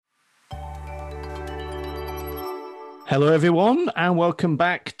Hello, everyone, and welcome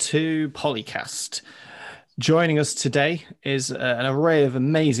back to Polycast. Joining us today is an array of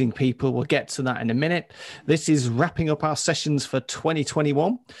amazing people. We'll get to that in a minute. This is wrapping up our sessions for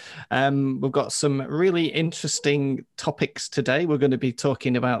 2021. We've got some really interesting topics today. We're going to be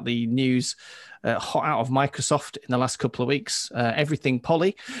talking about the news hot out of Microsoft in the last couple of weeks, everything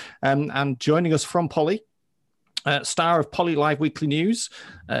Poly. And joining us from Poly, star of Poly Live Weekly News,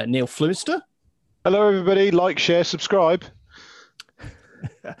 Neil Flewster. Hello, everybody. Like, share, subscribe.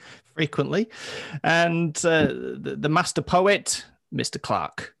 Frequently. And the master poet, Mr.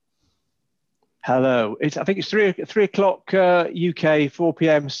 Clark. Hello. I think it's 3 o'clock UK, 4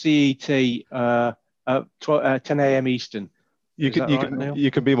 p.m. CET, 10 a.m. Eastern. You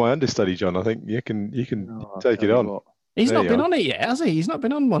can be my understudy, John. I think you can take it on. He's not been on it yet, has he? He's not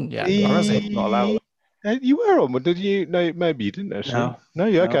been on one yet, or has he? Not allowed. You were on one, did you? No, maybe you didn't actually. No,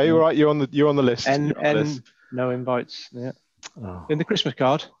 you're okay. No. All right, you're on the list. And no invites. Yeah. Oh. In the Christmas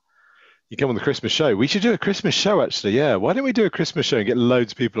card. You come on the Christmas show. We should do a Christmas show, actually. Yeah. Why don't we do a Christmas show and get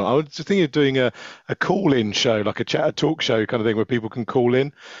loads of people on? I was just thinking of doing a call-in show, like a talk show kind of thing, where people can call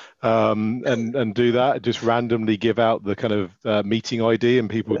in and do that. Just randomly give out the kind of meeting ID, and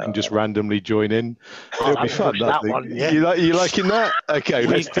people can just randomly join in. It'll be fun. That one, yeah. You liking that? Okay,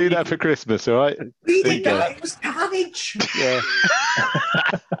 let's do that for Christmas. All right. We did that. It was carnage. Yeah.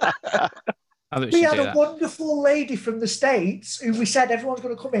 We had a wonderful lady from the States who we said everyone's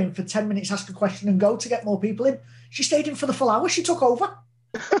going to come in for 10 minutes, ask a question and go to get more people in. She stayed in for the full hour. She took over.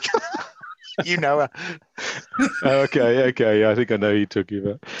 You know her. Okay. Yeah, I think I know who you're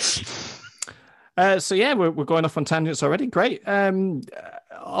talking about. So yeah, we're going off on tangents already. Great.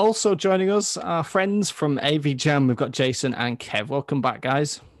 Also joining us, our friends from AV Jam. We've got Jason and Kev. Welcome back,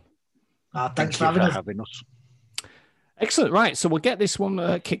 guys. Thanks for having us. Excellent. Right. So we'll get this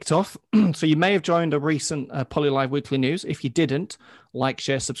one kicked off. So you may have joined a recent Poly Live Weekly News. If you didn't, like,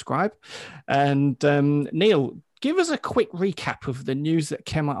 share, subscribe. And Neil, give us a quick recap of the news that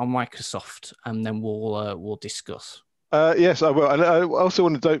came out on Microsoft, and then we'll discuss. Yes, I will. And I also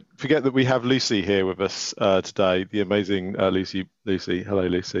want to don't forget that we have Lucy here with us today, the amazing Lucy. Lucy, hello,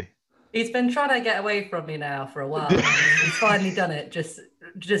 Lucy. He's been trying to get away from me now for a while. He's finally done it.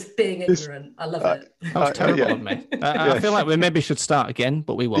 Just being ignorant. I love it. That was terrible of me. I feel like we maybe should start again,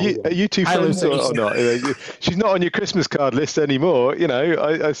 but we won't. Are you two friends or not? She's not on your Christmas card list anymore. You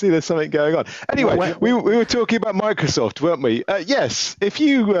know, I see there's something going on. Anyway, we were talking about Microsoft, weren't we? Yes. If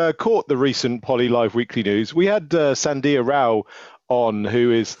you caught the recent Poly Live Weekly News, we had Sandhya Rao on,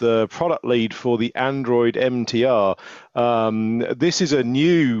 who is the product lead for the Android MTR. This is a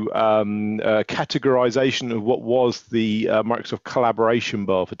new categorization of what was the Microsoft collaboration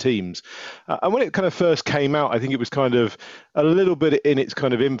bar for Teams. And when it kind of first came out, I think it was kind of a little bit in its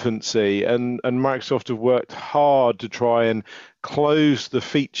kind of infancy, and Microsoft have worked hard to try and close the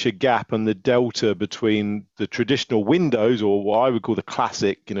feature gap and the delta between the traditional Windows, or what I would call the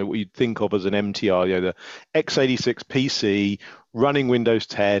classic, what you'd think of as an MTR, the x86 PC running Windows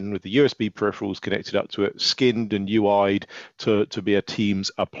 10 with the USB peripherals connected up to it, skinned and UI'd to be a Teams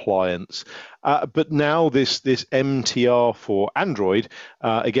appliance. But now this MTR for Android,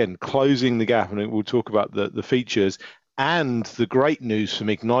 again, closing the gap, and we'll talk about the features. And the great news from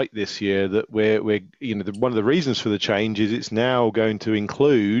Ignite this year that we're one of the reasons for the change is it's now going to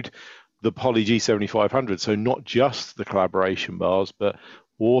include the Poly G7500. So not just the collaboration bars, but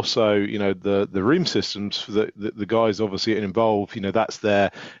also, the room systems for the guys obviously involved. That's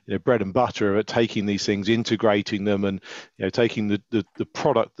their bread and butter of taking these things, integrating them, and taking the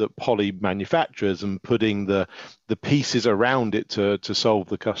product that Poly manufactures and putting the pieces around it to solve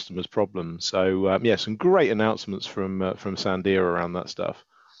the customer's problems. So yeah, some great announcements from Sandhya around that stuff.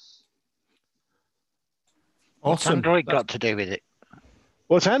 Awesome. What's Android got to do with it?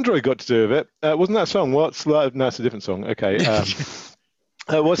 What's Android got to do with it? Wasn't that song? No, it's a different song. Okay.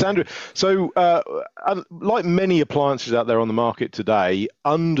 What's Android? So, like many appliances out there on the market today,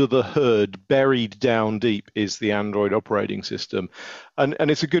 under the hood, buried down deep, is the Android operating system.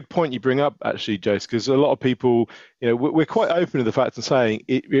 And it's a good point you bring up, actually, Jace, because a lot of people, we're quite open to the fact and saying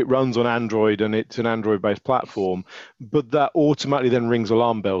it runs on Android and it's an Android-based platform, but that automatically then rings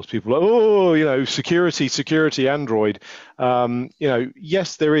alarm bells. People are, security, Android.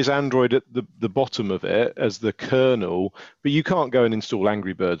 Yes, there is Android at the bottom of it as the kernel, but you can't go and install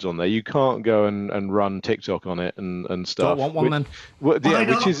Angry Birds on there. You can't go and run TikTok on it and stuff. Don't want one then.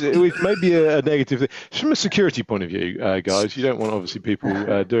 Which is maybe a negative thing. From a security point of view, guys, you don't want obviously people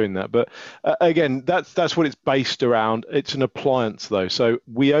people doing that. But again, that's what it's based around. It's an appliance though, so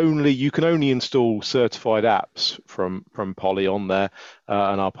you can only install certified apps from Poly on there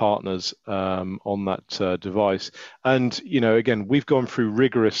and our partners on that device. And again, we've gone through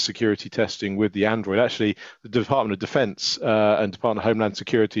rigorous security testing with the Android. Actually, the Department of Defense and Department of Homeland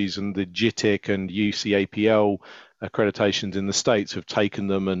Securities and the JITIC and UCAPL accreditations in the States have taken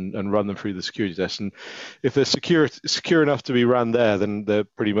them and run them through the security tests. And if they're secure enough to be run there, then they're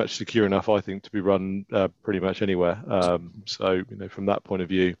pretty much secure enough, I think, to be run pretty much anywhere. So from that point of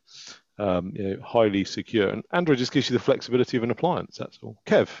view, highly secure. And Android just gives you the flexibility of an appliance, that's all.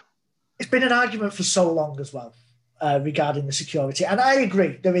 Kev? It's been an argument for so long as well regarding the security. And I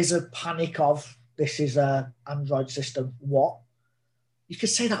agree, there is a panic of, this is an Android system, what? You could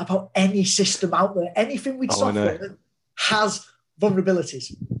say that about any system out there. Anything with software has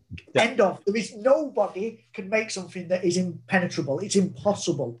vulnerabilities. Yeah. End of. There is nobody can make something that is impenetrable. It's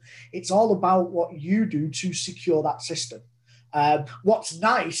impossible. It's all about what you do to secure that system. What's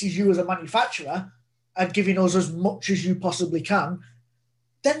nice is you as a manufacturer are giving us as much as you possibly can.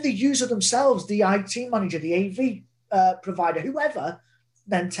 Then the user themselves, the IT manager, the AV provider, whoever,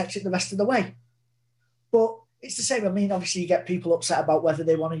 then takes it the rest of the way. But it's the same. I mean, obviously, you get people upset about whether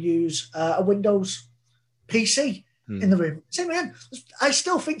they want to use a Windows PC in the room. Same again. I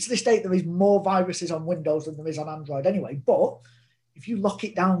still think to this date there is more viruses on Windows than there is on Android anyway. But if you lock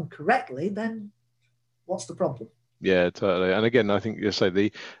it down correctly, then what's the problem? Yeah, totally. And again, I think you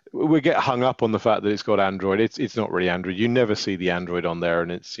say we get hung up on the fact that it's got Android. It's not really Android. You never see the Android on there,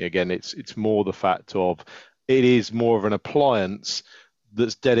 and it's more the fact of it is more of an appliance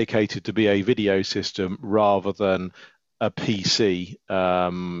that's dedicated to be a video system rather than a PC,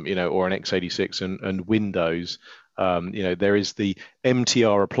 or an x86 and Windows. There is the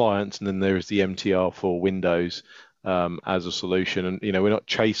MTR appliance, and then there is the MTR for Windows as a solution. And we're not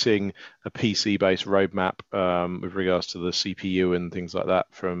chasing a PC-based roadmap with regards to the CPU and things like that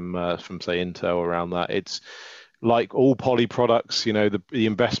from say Intel around that. It's like all Poly products, the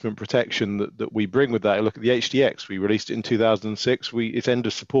investment protection that we bring with that. Look at the HDX. We released it in 2006. It's end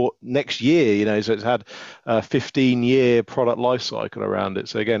of support next year, so it's had a 15-year product life cycle around it.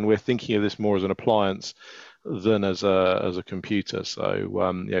 So again, we're thinking of this more as an appliance than as a computer. So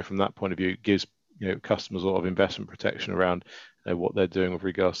from that point of view, it gives customers a lot of investment protection around what they're doing with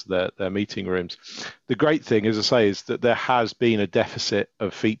regards to their meeting rooms. The great thing, as I say, is that there has been a deficit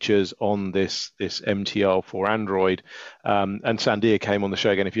of features on this MTR for Android. And Sandia came on the show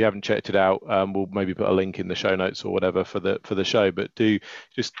again. If you haven't checked it out, we'll maybe put a link in the show notes or whatever for the show. But do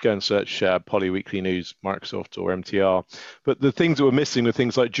just go and search Poly Weekly News, Microsoft or MTR. But the things that were missing were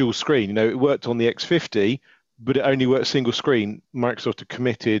things like dual screen. It worked on the X50, but it only worked single screen. Microsoft are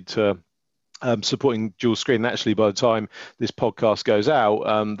committed to supporting dual screen. Actually, by the time this podcast goes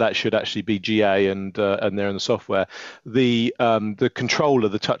out, that should actually be GA and they're in the software. The controller,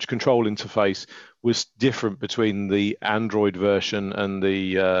 the touch control interface, was different between the Android version and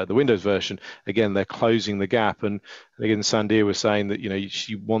the Windows version. Again, they're closing the gap. And again, Sandia was saying that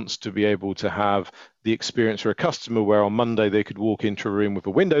she wants to be able to have the experience for a customer where on Monday they could walk into a room with a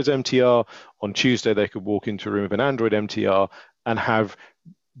Windows MTR, on Tuesday they could walk into a room with an Android MTR and have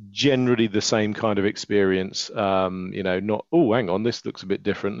generally the same kind of experience, not, oh, hang on, this looks a bit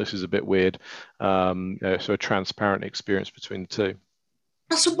different, this is a bit weird. So a transparent experience between the two.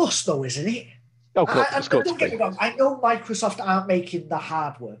 That's a must though, isn't it? Oh, don't get me wrong, I know Microsoft aren't making the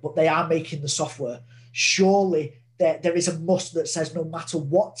hardware, but they are making the software. Surely there is a must that says no matter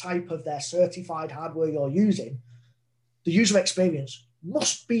what type of their certified hardware you're using, the user experience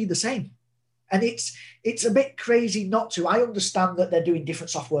must be the same. And it's a bit crazy not to. I understand that they're doing different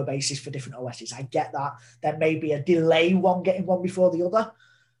software bases for different OSs. I get that. There may be a delay getting one before the other.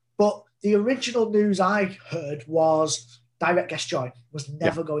 But the original news I heard was Direct Guest Join was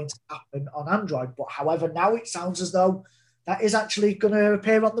never going to happen on Android. But however, now it sounds as though that is actually going to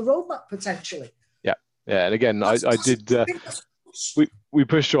appear on the roadmap potentially. Yeah. And again, I did. We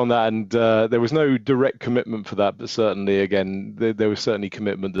pushed on that, and there was no direct commitment for that, but certainly, again, there was certainly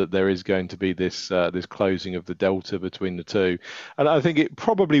commitment that there is going to be this closing of the delta between the two. And I think it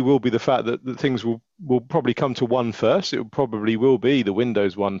probably will be the fact that things will probably come to one first. It probably will be the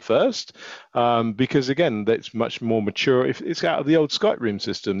Windows one first, because again, that's much more mature. If it's out of the old Skype Room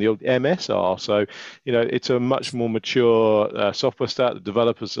system, the old MSR, so it's a much more mature software stack. The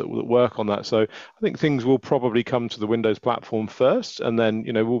developers that work on that, so I think things will probably come to the Windows platform first, and then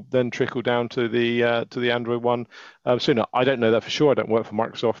will then trickle down to the Android one sooner. I don't know that for sure. I don't work for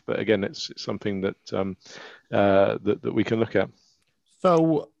Microsoft, but again, it's something that that we can look at.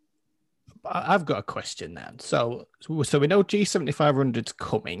 So I've got a question then. So we know G7500's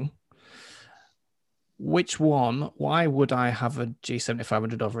coming. Which one? Why would I have a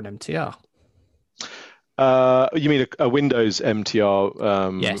G7500 over an MTR? You mean a Windows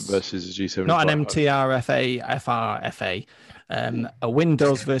MTR Yes. versus a G75? Not an MTR FA, a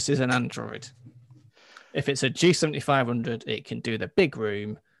Windows versus an Android. If it's a G7500, it can do the big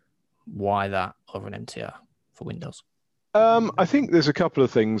room. Why that over an MTR for Windows? I think there's a couple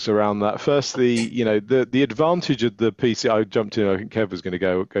of things around that. Firstly, the advantage of the PC. I jumped in. I think Kev was going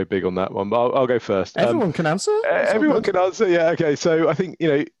to go big on that one, but I'll go first. Everyone can answer. Everyone can answer. Yeah. Okay. So I think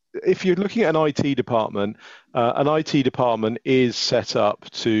if you're looking at an IT department is set up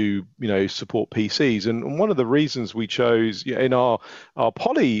to support PCs, and one of the reasons we chose in our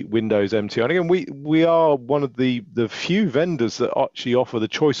Poly Windows MTR, and again we are one of the few vendors that actually offer the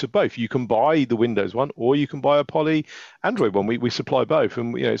choice of both. You can buy the Windows one, or you can buy a Poly Android one. We supply both,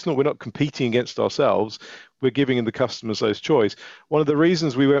 and we're not competing against ourselves. We're giving the customers those choice. One of the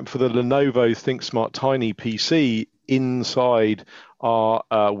reasons we went for the Lenovo ThinkSmart Tiny PC inside our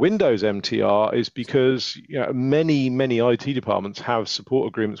Windows MTR is because many IT departments have support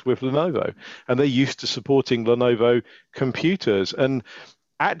agreements with Lenovo, and they're used to supporting Lenovo computers. And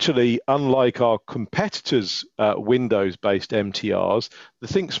actually, unlike our competitors' Windows-based MTRs, the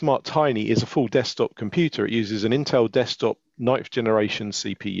ThinkSmart Tiny is a full desktop computer. It uses an Intel desktop 9th generation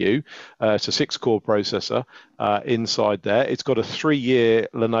CPU. It's a 6-core processor inside there. It's got a 3-year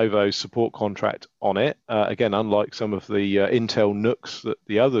Lenovo support contract on it. Again, unlike some of the Intel NUCs that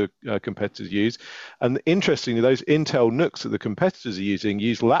the other competitors use. And interestingly, those Intel NUCs that the competitors are using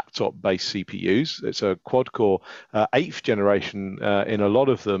use laptop-based CPUs. It's a quad-core 8th generation in a lot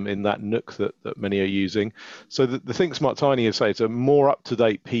of them in that NUC that many are using. So the ThinkSmart Tiny, as I say, it's a more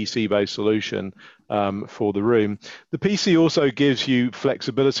up-to-date PC-based solution for the room. The PC also gives you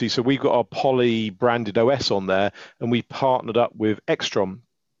flexibility. So we've got our Poly branded OS on there, and we partnered up with Extron.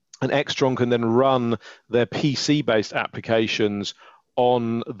 And Extron can then run their PC-based applications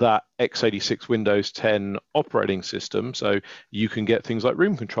on that x86 Windows 10 operating system. So you can get things like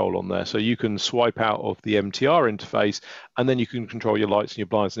room control on there. So you can swipe out of the MTR interface, and then you can control your lights and your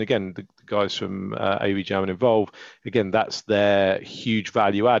blinds. And again, the guys from AV Jam and Evolve, again, that's their huge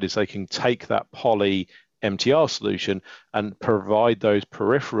value add, is they can take that Poly MTR solution and provide those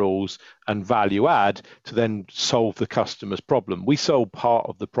peripherals and value add to then solve the customer's problem. We solve part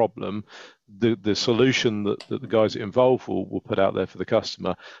of the problem. The solution that the guys that involved will put out there for the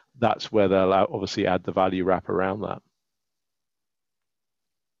customer, that's where they'll obviously add the value wrap around that.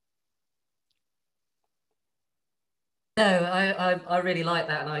 No, I really like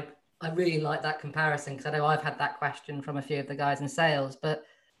that, and I really like that comparison, because I know I've had that question from a few of the guys in sales, but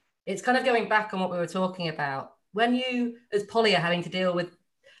it's kind of going back on what we were talking about. When you, as Poly, are having to deal with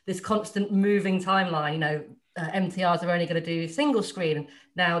this constant moving timeline, MTRs are only going to do single screen.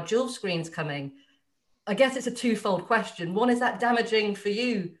 Now dual screen's coming. I guess it's a twofold question. One, is that damaging for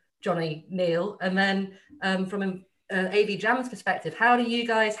you, Johnny, Neil? And then from an AV Jam's perspective, how do you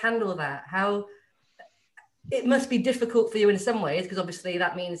guys handle that? It must be difficult for you in some ways, because obviously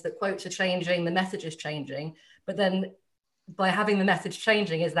that means that quotes are changing, the message is changing, but then by having the message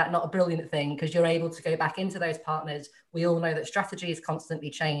changing, is that not a brilliant thing? Because you're able to go back into those partners. We all know that strategies constantly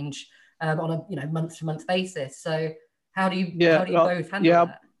change on a month-to-month basis. So how do you both handle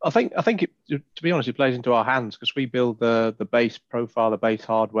that? I think it, to be honest, it plays into our hands, because we build the base profile, the base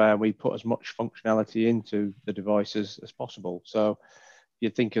hardware, and we put as much functionality into the devices as possible. So you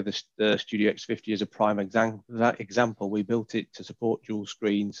think of the Studio X50 as a prime example. We built it to support dual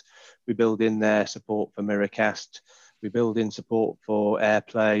screens. We build in there support for Miracast. We build in support for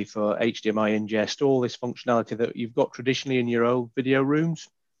AirPlay, for HDMI ingest, all this functionality that you've got traditionally in your old video rooms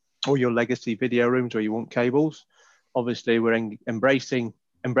or your legacy video rooms where you want cables. Obviously, we're embracing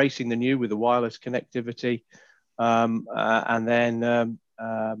the new with the wireless connectivity, and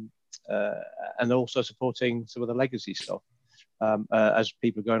also supporting some of the legacy stuff as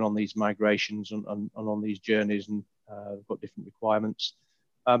people are going on these migrations and on these journeys, and got different requirements.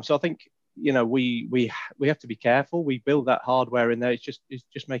 So I think we have to be careful. We build that hardware in there. It's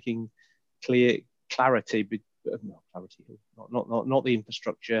just making clarity, not the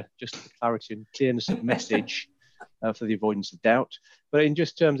infrastructure, just the clarity and clearness of message for the avoidance of doubt. But in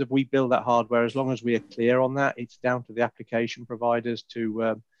just terms of we build that hardware, as long as we are clear on that, it's down to the application providers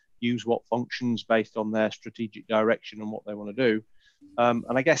to use what functions based on their strategic direction and what they want to do.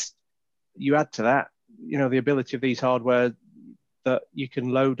 And I guess you add to that, the ability of these hardware. that you can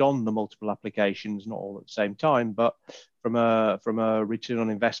load on the multiple applications, not all at the same time, but from a return on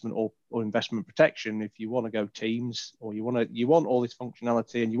investment or investment protection, if you want to go Teams, or you want all this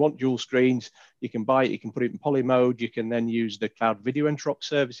functionality and you want dual screens, you can buy it, you can put it in poly mode, you can then use the cloud video interrupt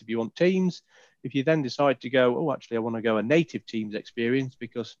service if you want Teams. If you then decide to go, oh, actually, I want to go a native Teams experience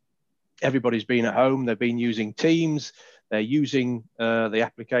because everybody's been at home, they've been using Teams, they're using the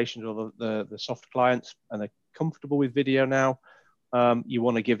applications or the soft clients, and they're comfortable with video now. You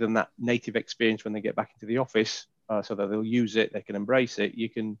want to give them that native experience when they get back into the office, so that they'll use it, they can embrace it. You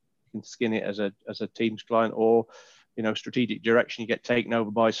can skin it as a Teams client, or strategic direction. You get taken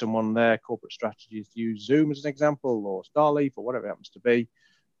over by someone there. Corporate strategies to use Zoom as an example, or Starleaf, or whatever it happens to be.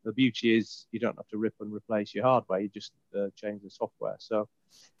 The beauty is you don't have to rip and replace your hardware. You just change the software. So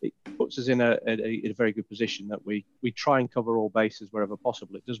it puts us in a very good position that we try and cover all bases wherever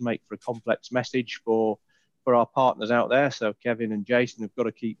possible. It does make for a complex message for our partners out there. So Kevin and Jason have got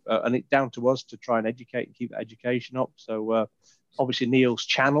to keep, and it's down to us to try and educate and keep that education up. So obviously Neil's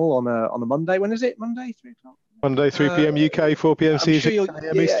channel on a Monday. When is it? Monday, 3 o'clock? Monday, 3 p.m. UK, 4 p.m. CET. Sure you can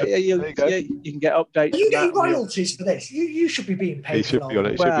get updates. Are you getting royalties for this? You should be being paid. Should be on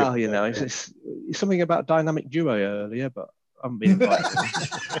it. Well, it's something about dynamic duo earlier, but I haven't been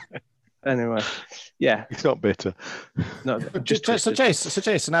invited. Anyway, yeah. It's not bitter. No, so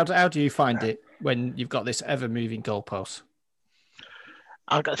Jason, how do you find it when you've got this ever-moving goalpost?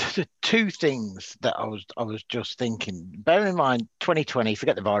 I've got two things that I was just thinking. Bear in mind, 2020,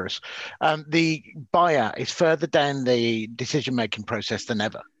 forget the virus, the buyer is further down the decision-making process than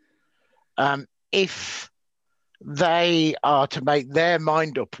ever. If they are to make their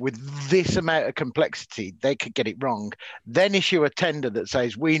mind up with this amount of complexity, they could get it wrong, then issue a tender that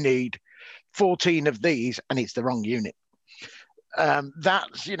says we need 14 of these and it's the wrong unit.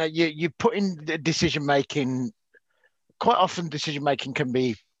 That's, you put in decision-making. Quite often decision-making can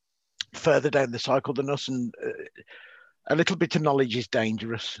be further down the cycle than us, and a little bit of knowledge is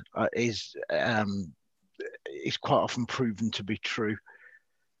dangerous, is quite often proven to be true.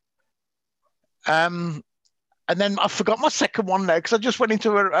 And then I forgot my second one now because I just went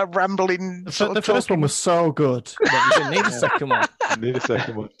into a rambling. So the first one was so good that you didn't need a second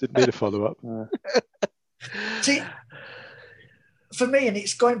one. Didn't need a follow-up. See, for me, and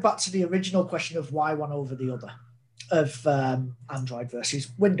it's going back to the original question of why one over the other, of Android versus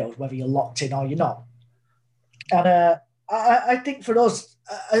Windows, whether you're locked in or you're not. And I think for us,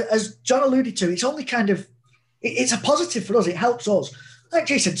 as John alluded to, it's only it's a positive for us. It helps us. Like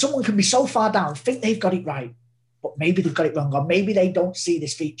Jason, someone can be so far down, think they've got it right, but maybe they've got it wrong, or maybe they don't see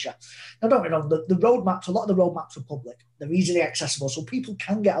this feature. Now, don't get me wrong, the roadmaps, a lot of the roadmaps are public. They're easily accessible, so people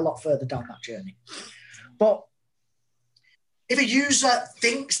can get a lot further down that journey. But if a user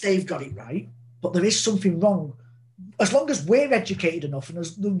thinks they've got it right, but there is something wrong, as long as we're educated enough, and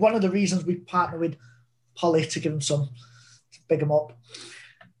as one of the reasons we partner with Poly to give them to big them up,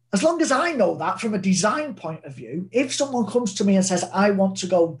 as long as I know that from a design point of view, if someone comes to me and says, I want to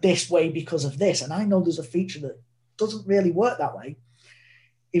go this way because of this, and I know there's a feature that doesn't really work that way,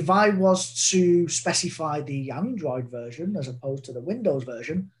 if I was to specify the Android version as opposed to the Windows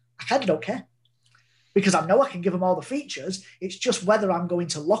version, I kind of don't care. Because I know I can give them all the features. It's just whether I'm going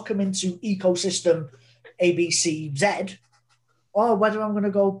to lock them into ecosystem ABCZ, or whether I'm going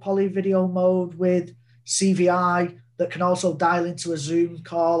to go poly video mode with CVI that can also dial into a Zoom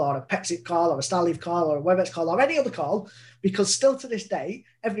call or a Pexit call or a Starleaf call or a WebEx call or any other call, because still to this day,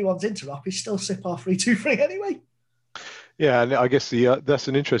 everyone's interop is still SIP R323 anyway. Yeah, and I guess that's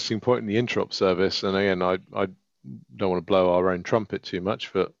an interesting point in the interop service. And again, I don't want to blow our own trumpet too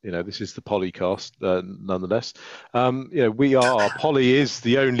much, but this is the Polycast nonetheless. Poly is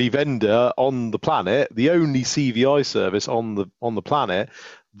the only vendor on the planet, the only CVI service on the planet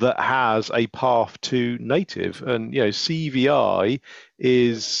that has a path to native. And CVI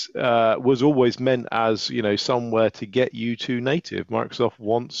was always meant as somewhere to get you to native. Microsoft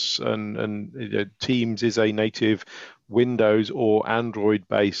wants and Teams is a native Windows or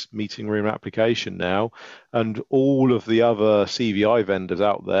Android-based meeting room application now, and all of the other CVI vendors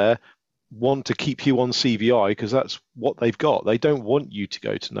out there want to keep you on CVI because that's what they've got. They don't want you to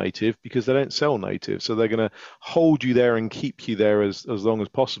go to native because they don't sell native, so they're going to hold you there and keep you there as long as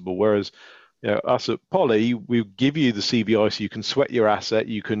possible. Whereas us at Poly, we give you the CVI so you can sweat your asset,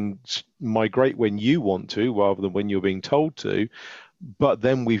 you can migrate when you want to rather than when you're being told to. But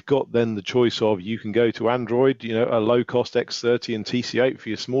then we've got then the choice of, you can go to Android, a low cost X30 and TC8 for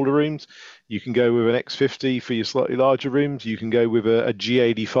your smaller rooms. You can go with an X50 for your slightly larger rooms. You can go with a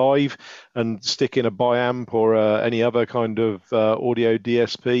G85 and stick in a biamp or any other kind of audio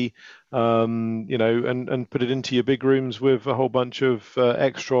DSP, and put it into your big rooms with a whole bunch of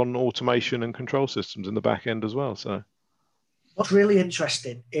Extron automation and control systems in the back end as well. So what's really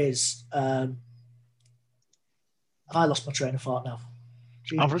interesting is I lost my train of thought now.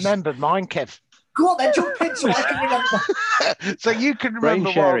 Jeez. I've remembered mine, Kev. Go on then, jump in so I can remember. So you can remember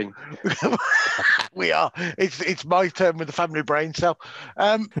brain sharing. We are. It's my turn with the family brain cell.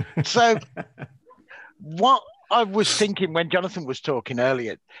 So what I was thinking when Jonathan was talking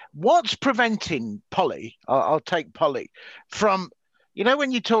earlier, what's preventing Polly? I'll take Polly from,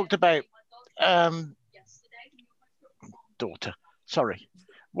 when you talked about daughter. Sorry,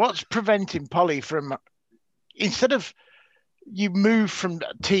 what's preventing Polly from, instead of you move from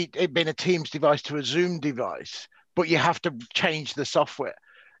it being a Teams device to a Zoom device, but you have to change the software.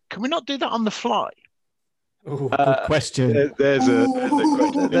 Can we not do that on the fly? Ooh, good question. There's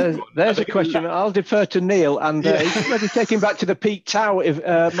a question. I'll defer to Neil, and he's maybe taking back to the Pete Tower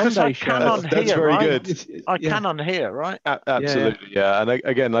Monday show. That's very good. I can on here, right? Absolutely, yeah. And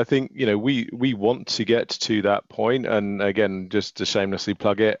again, I think we want to get to that point. And again, just to shamelessly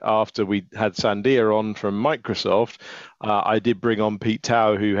plug it, after we had Sandia on from Microsoft, I did bring on Pete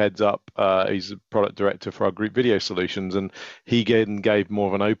Tower, who heads up. He's a product director for our group video solutions, and he gave more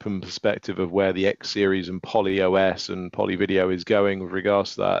of an open perspective of where the X series and Poly OS and Poly Video is going with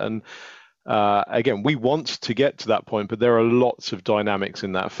regards to that. And again, we want to get to that point, but there are lots of dynamics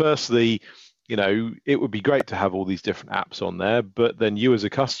in that. Firstly, it would be great to have all these different apps on there, but then you as a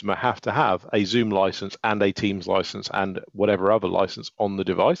customer have to have a Zoom license and a Teams license and whatever other license on the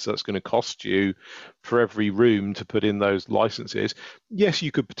device. That's going to cost you for every room to put in those licenses. Yes,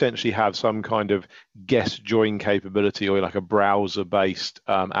 you could potentially have some kind of guest join capability or like a browser-based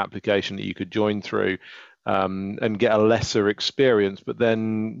application that you could join through and get a lesser experience, but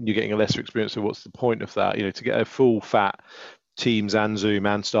then you're getting a lesser experience. So what's the point of that? To get a full fat Teams and Zoom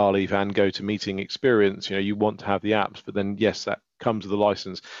and Starleaf and GoToMeeting experience, you want to have the apps, but then yes, that comes with a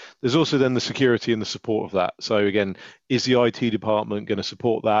license. There's also then the security and the support of that. So again, is the IT department going to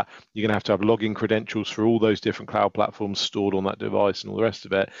support that? You're going to have login credentials for all those different cloud platforms stored on that device and all the rest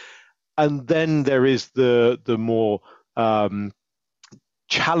of it. And then there is the more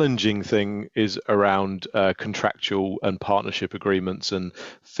challenging thing is around contractual and partnership agreements and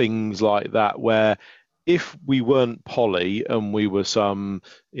things like that, where if we weren't Poly and we were some,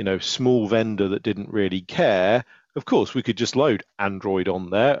 small vendor that didn't really care, of course, we could just load Android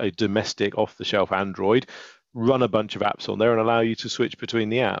on there, a domestic off-the-shelf Android, run a bunch of apps on there and allow you to switch between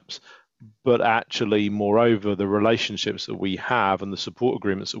the apps. But actually, moreover, the relationships that we have and the support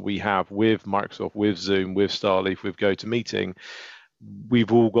agreements that we have with Microsoft, with Zoom, with Starleaf, with GoToMeeting,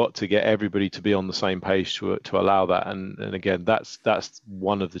 we've all got to get everybody to be on the same page to allow that. And again, that's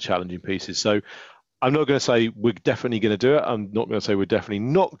one of the challenging pieces. So I'm not going to say we're definitely going to do it. I'm not going to say we're definitely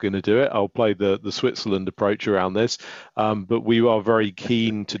not going to do it. I'll play the Switzerland approach around this, but we are very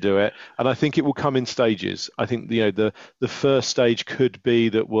keen to do it. And I think it will come in stages. I think the first stage could be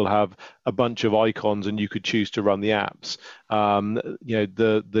that we'll have a bunch of icons and you could choose to run the apps.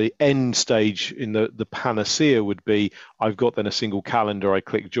 The end stage in the panacea would be, I've got then a single calendar, I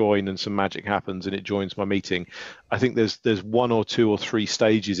click join and some magic happens and it joins my meeting. I think there's 1 or 2 or 3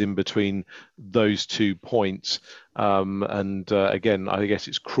 stages in between those 2 points. Again, I guess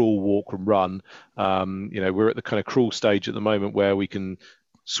it's crawl, walk and run. We're at the kind of crawl stage at the moment where we can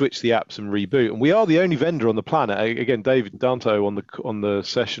switch the apps and reboot, and we are the only vendor on the planet. Again, David Danto on the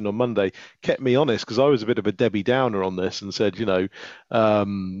session on Monday kept me honest, because I was a bit of a Debbie Downer on this and said, we can't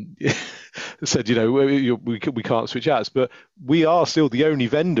switch apps, but we are still the only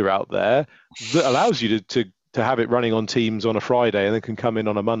vendor out there that allows you to have it running on Teams on a Friday and then can come in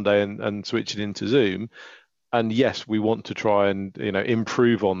on a Monday and switch it into Zoom. And yes, we want to try and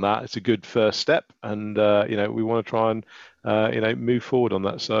improve on that. It's a good first step, and we want to try and move forward on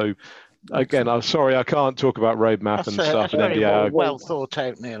that. So again, I'm sorry I can't talk about roadmap and stuff. That's very well thought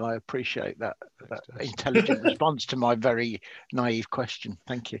out, Neil. I appreciate that intelligent response to my very naive question.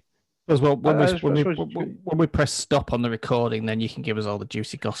 Thank you. As well, when we press stop on the recording, then you can give us all the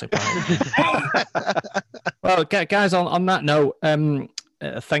juicy gossip. Well, guys, on that note,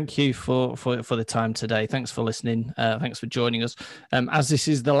 thank you for the time today. Thanks for listening. Thanks for joining us. As this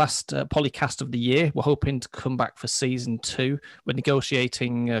is the last Polycast of the year, we're hoping to come back for season 2. We're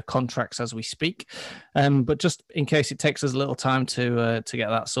negotiating contracts as we speak. But just in case it takes us a little time to get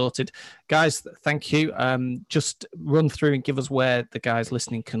that sorted, guys, thank you. Just run through and give us where the guys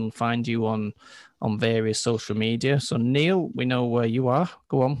listening can find you on various social media. So Neil, we know where you are.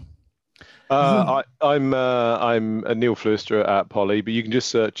 Go on. I'm Neil Fluister at Poly, but you can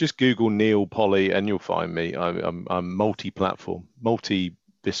just Google Neil Poly and you'll find me. I'm multi-platform,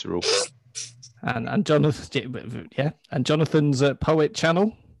 multi-visceral. And Jonathan, yeah, and Jonathan's Poet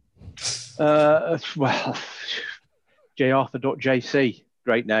channel. Well, jarthur.jc,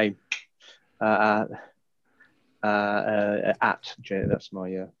 great name. At J, that's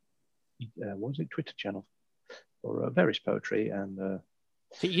my what is it, Twitter channel for various poetry and.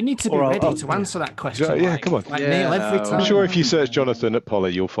 So you need to be ready to answer that question. Yeah, come on. Neil, every time. I'm sure if you search Jonathan at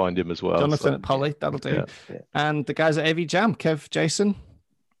Poly, you'll find him as well. Jonathan at Poly, that'll do. Yeah. And the guys at AV Jam, Kev, Jason.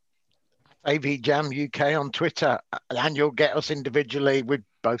 AV Jam UK on Twitter, and you'll get us individually. We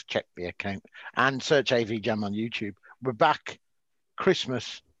both check the account and search AV Jam on YouTube. We're back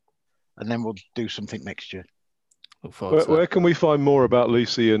Christmas, and then we'll do something next year. Where can we find more about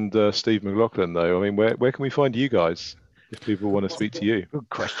Lucy and Steve McLaughlin, though? I mean, where can we find you guys? If people want to speak to you. Good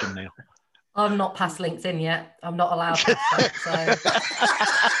question, Neil. I'm not past LinkedIn yet. I'm not allowed to.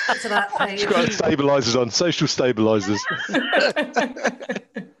 So that page. It's got stabilizers on, social stabilizers.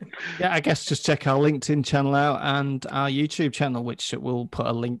 Yeah, I guess just check our LinkedIn channel out and our YouTube channel, which we'll put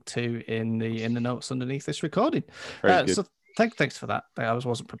a link to in the notes underneath this recording. Very good. So thanks for that. I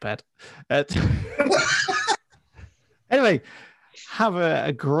wasn't prepared. Anyway. Have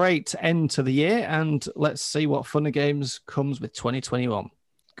a great end to the year, and let's see what Fun and Games comes with 2021.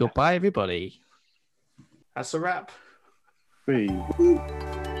 Goodbye, everybody. That's a wrap. Hey.